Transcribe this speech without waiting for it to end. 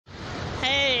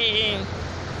morning.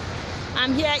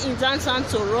 I'm here in downtown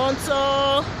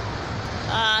Toronto,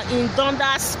 in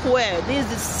Dundas Square. This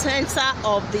is the center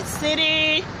of the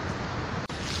city.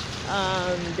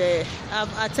 And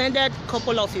I've attended a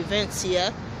couple of events here,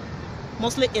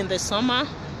 mostly in the summer.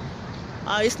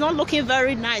 It's not looking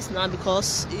very nice now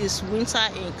because it's winter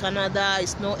in Canada.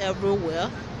 It's snow everywhere.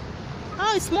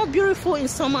 It's more beautiful in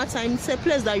summertime. It's a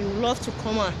place that you love to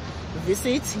come and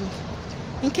visit.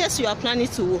 In case you are planning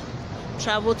to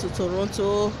travel to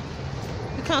Toronto,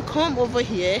 you can come over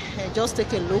here and just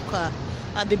take a look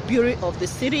at the beauty of the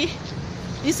city.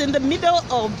 It's in the middle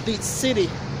of the city.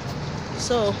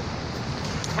 So,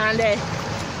 and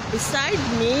beside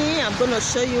me, I'm going to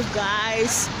show you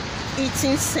guys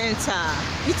Eating Center.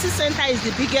 Eating Center is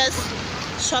the biggest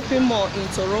shopping mall in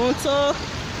Toronto.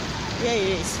 Yeah,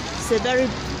 it is. It's a very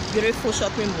beautiful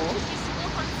shopping mall.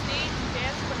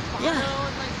 Yeah.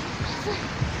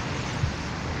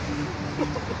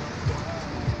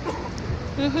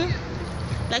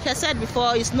 Like I said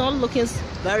before, it's not looking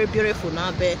very beautiful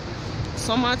now, but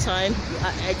summertime,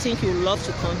 I think you'll love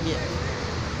to come here.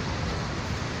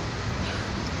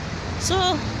 So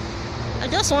I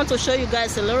just want to show you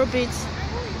guys a little bit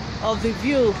of the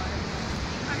view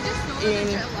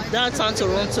in downtown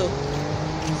Toronto.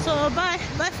 So bye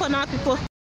for now, people.